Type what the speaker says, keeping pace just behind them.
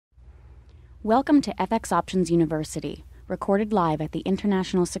Welcome to FX Options University, recorded live at the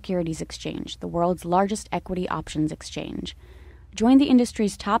International Securities Exchange, the world's largest equity options exchange. Join the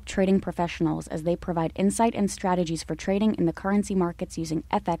industry's top trading professionals as they provide insight and strategies for trading in the currency markets using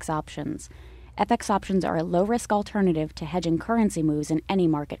FX options. FX options are a low-risk alternative to hedging currency moves in any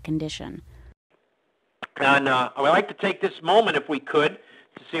market condition. And I would like to take this moment, if we could,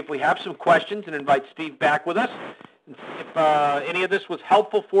 to see if we have some questions and invite Steve back with us. And see if any of this was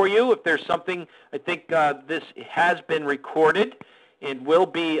helpful for you. If there's something, I think this has been recorded and will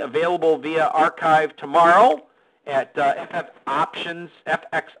be available via archive tomorrow at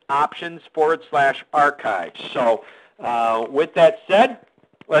FXoptions/archive. So with that said,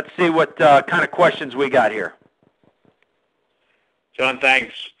 let's see what kind of questions we got here. John,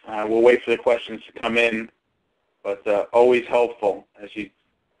 thanks. We'll wait for the questions to come in, but always helpful as you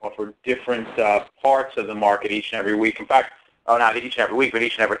offer different parts of the market each and every week. In fact, not each and every week, but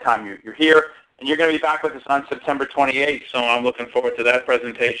each and every time you're here. And you're going to be back with us on September 28th, so I'm looking forward to that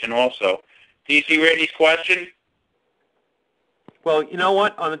presentation also. Do you see Randy's question? Well, you know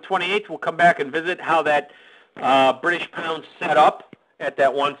what? On the 28th, we'll come back and visit how that British pound set up at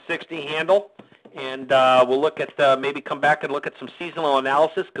that 160 handle. And we'll look at maybe come back and look at some seasonal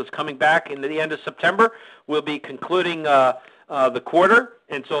analysis, because coming back into the end of September, we'll be concluding the quarter,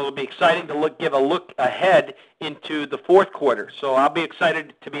 and so it'll be exciting to give a look ahead into the fourth quarter. So I'll be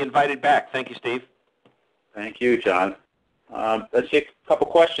excited to be invited back. Thank you, Steve. Thank you, John. Let's see, a couple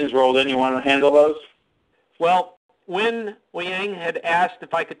questions rolled in. You want to handle those? Well, Win Yang had asked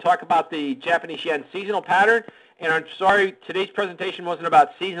if I could talk about the Japanese yen seasonal pattern, and I'm sorry, today's presentation wasn't about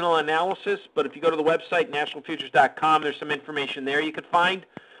seasonal analysis, but if you go to the website, nationalfutures.com, there's some information there you could find.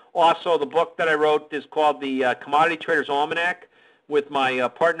 Also, the book that I wrote is called the Commodity Trader's Almanac with my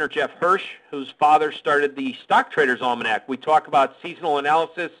partner, Jeff Hirsch, whose father started the Stock Trader's Almanac. We talk about seasonal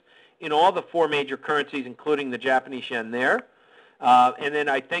analysis in all the four major currencies, including the Japanese yen there. And then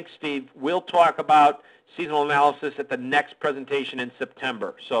I think, Steve, we'll talk about seasonal analysis at the next presentation in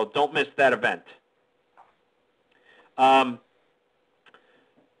September. So don't miss that event. From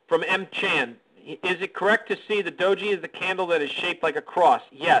M. Chan. Is it correct to see the doji as the candle that is shaped like a cross?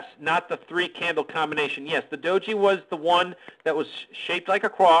 Yes, not the three-candle combination. Yes, the doji was the one that was shaped like a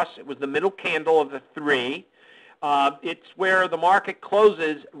cross. It was the middle candle of the three. It's where the market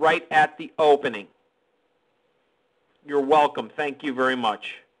closes right at the opening. You're welcome. Thank you very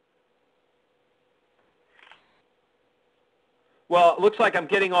much. Well, it looks like I'm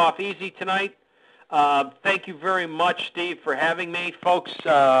getting off easy tonight. Thank you very much, Steve, for having me. Folks,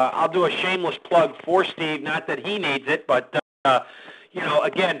 I'll do a shameless plug for Steve, not that he needs it, but, you know,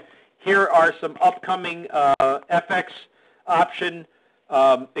 again, here are some upcoming FX option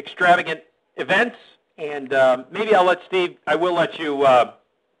extravagant events, and maybe I'll let Steve, I will let you.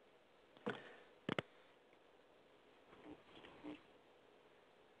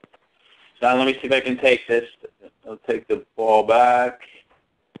 John, let me see if I can take this. I'll take the ball back.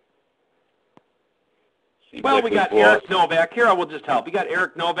 Well, we got Eric Novak here. I will just help. We got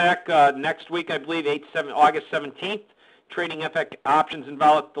Eric Novak next week, I believe, August 17th, trading FX options in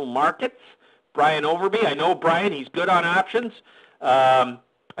volatile markets. Brian Overby. I know Brian. He's good on options. I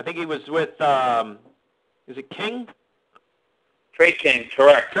think he was with, is it King? Trade King,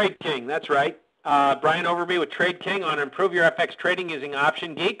 correct. Trade King, that's right. Brian Overby with Trade King on Improve Your FX Trading Using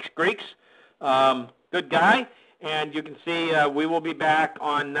Option Greeks. Good guy. And you can see we will be back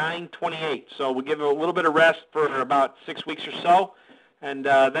on 9/28. So we'll give it a little bit of rest for about 6 weeks or so. And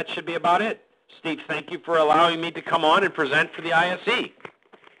that should be about it. Steve, thank you for allowing me to come on and present for the ISE.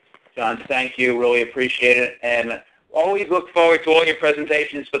 John, thank you. Really appreciate it. And always look forward to all your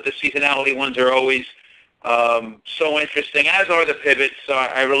presentations, but the seasonality ones are always so interesting, as are the pivots. So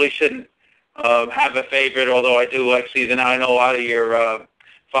I really shouldn't have a favorite, although I do like seasonality. I know a lot of your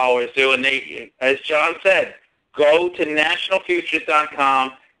followers do. And they, as John said, go to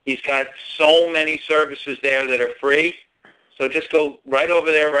nationalfutures.com. He's got so many services there that are free. So just go right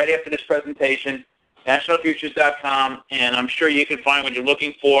over there right after this presentation, nationalfutures.com, and I'm sure you can find what you're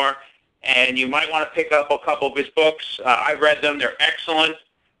looking for. And you might want to pick up a couple of his books. I've read them. They're excellent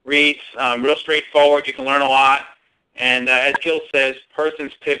reads, real straightforward. You can learn a lot. And as Gil says,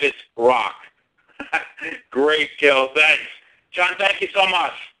 Person's Pivots rock. Great, Gil. Thanks. John, thank you so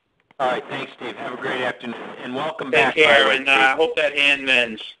much. All right, thanks, Steve. Have a great afternoon, and welcome back. Take care, and I hope that hand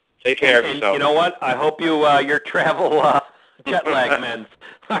mends. Take care of yourself. You know what? I hope you your travel jet lag mends.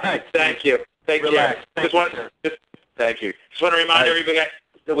 All right, thank you. Take Relax. care. Thank you. Just want to remind everybody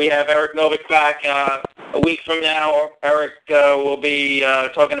that we have Eric Novak back a week from now. Eric will be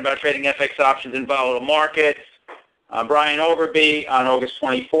talking about trading FX options in volatile markets. Brian Overby on August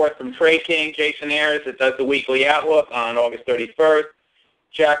 24th from Trade King. Jason Ayers that does the weekly outlook on August 31st.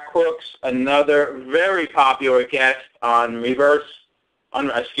 Jack Crooks, another very popular guest on reserve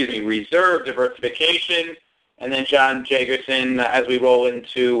diversification. And then John Jagerson as we roll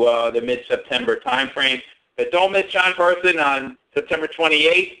into the mid-September timeframe. But don't miss John Person on September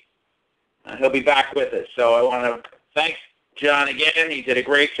 28th. He'll be back with us. So I want to thank John again. He did a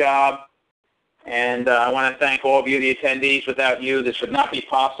great job. And I want to thank all of you, the attendees. Without you, this would not be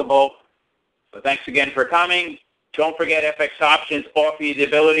possible. So thanks again for coming. Don't forget FX Options offer you the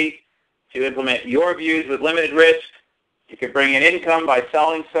ability to implement your views with limited risk. You could bring in income by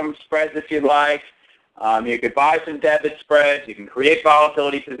selling some spreads if you'd like. You could buy some debit spreads. You can create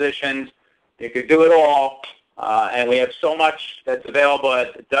volatility positions. You could do it all. And we have so much that's available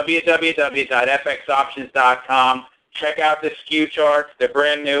at www.fxoptions.com. Check out the skew charts. They're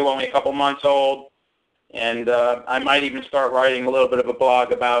brand new, only a couple months old. And I might even start writing a little bit of a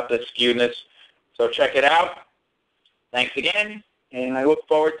blog about the skewness. So check it out. Thanks again. And I look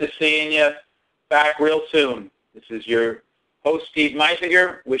forward to seeing you back real soon. This is your host, Steve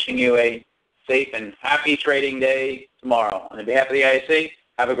Meisinger, wishing you a safe and happy trading day tomorrow. On behalf of the ISC,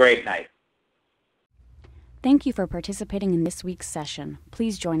 have a great night. Thank you for participating in this week's session.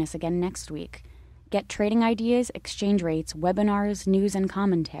 Please join us again next week. Get trading ideas, exchange rates, webinars, news, and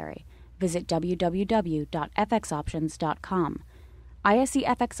commentary. Visit www.fxoptions.com. ISE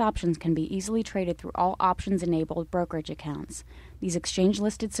FX options can be easily traded through all options-enabled brokerage accounts. These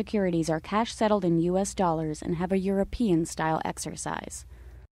exchange-listed securities are cash-settled in U.S. dollars and have a European-style exercise.